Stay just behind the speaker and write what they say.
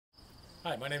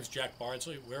Hi, my name is Jack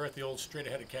Bardsley. We're at the old Straight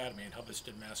Ahead Academy in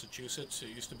Hubbardston, Massachusetts. It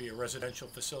used to be a residential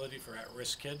facility for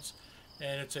at-risk kids,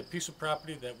 and it's a piece of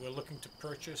property that we're looking to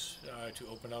purchase to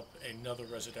open up another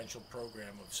residential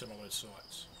program of similar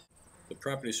sorts. The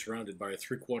property is surrounded by a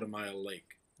three-quarter mile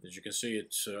lake. As you can see,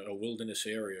 it's a wilderness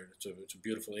area. It's a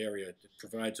beautiful area. It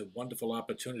provides a wonderful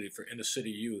opportunity for inner city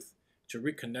youth to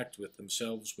reconnect with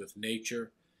themselves, with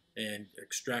nature, and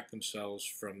extract themselves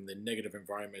from the negative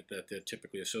environment that they're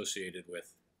typically associated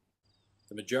with.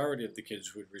 The majority of the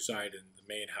kids would reside in the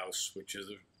main house, which is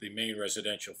the main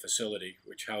residential facility,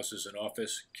 which houses an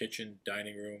office, kitchen,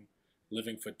 dining room,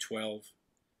 living for 12,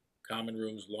 common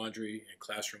rooms, laundry, and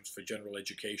classrooms for general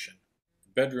education.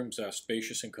 The bedrooms are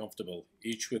spacious and comfortable,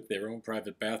 each with their own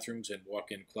private bathrooms and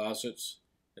walk-in closets,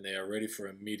 and they are ready for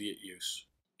immediate use.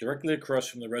 Directly across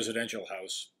from the residential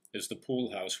house is the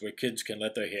pool house where kids can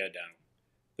let their hair down.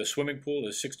 The swimming pool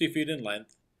is 60 feet in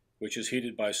length, which is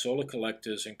heated by solar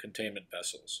collectors and containment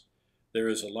vessels. There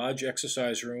is a large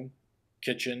exercise room,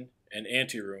 kitchen, and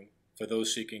anteroom for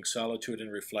those seeking solitude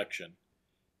and reflection.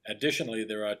 Additionally,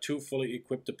 there are two fully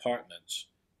equipped apartments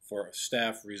for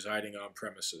staff residing on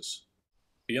premises.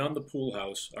 Beyond the pool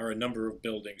house are a number of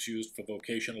buildings used for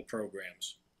vocational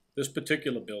programs. This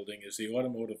particular building is the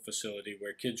automotive facility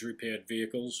where kids repaired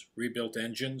vehicles, rebuilt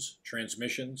engines,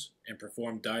 transmissions, and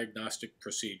performed diagnostic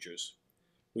procedures.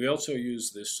 We also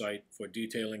use this site for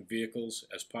detailing vehicles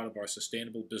as part of our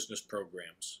sustainable business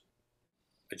programs.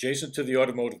 Adjacent to the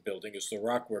automotive building is the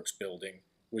Rockworks building,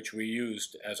 which we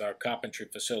used as our carpentry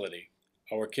facility.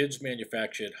 Our kids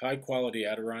manufactured high-quality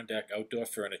Adirondack outdoor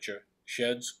furniture,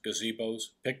 sheds, gazebos,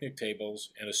 picnic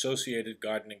tables, and associated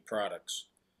gardening products.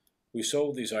 We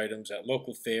sold these items at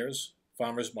local fairs,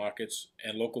 farmers markets,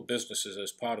 and local businesses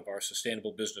as part of our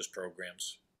sustainable business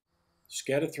programs.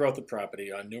 Scattered throughout the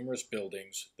property are numerous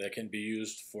buildings that can be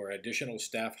used for additional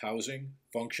staff housing,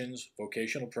 functions,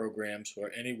 vocational programs,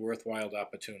 or any worthwhile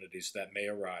opportunities that may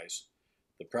arise.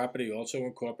 The property also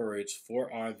incorporates 4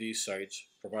 RV sites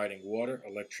providing water,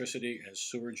 electricity, and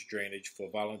sewage drainage for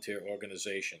volunteer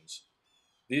organizations.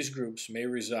 These groups may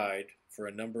reside for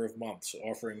a number of months,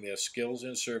 offering their skills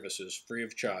and services free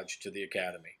of charge to the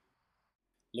Academy.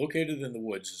 Located in the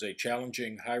woods is a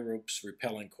challenging high ropes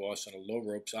rappelling course and a low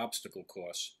ropes obstacle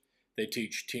course. They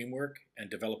teach teamwork and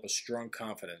develop a strong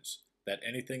confidence that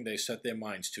anything they set their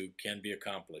minds to can be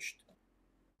accomplished.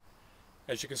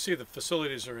 As you can see, the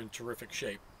facilities are in terrific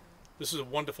shape. This is a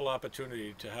wonderful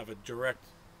opportunity to have a direct,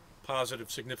 positive,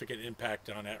 significant impact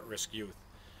on at-risk youth.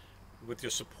 With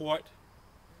your support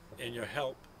and your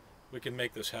help, we can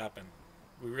make this happen.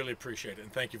 We really appreciate it,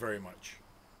 and thank you very much.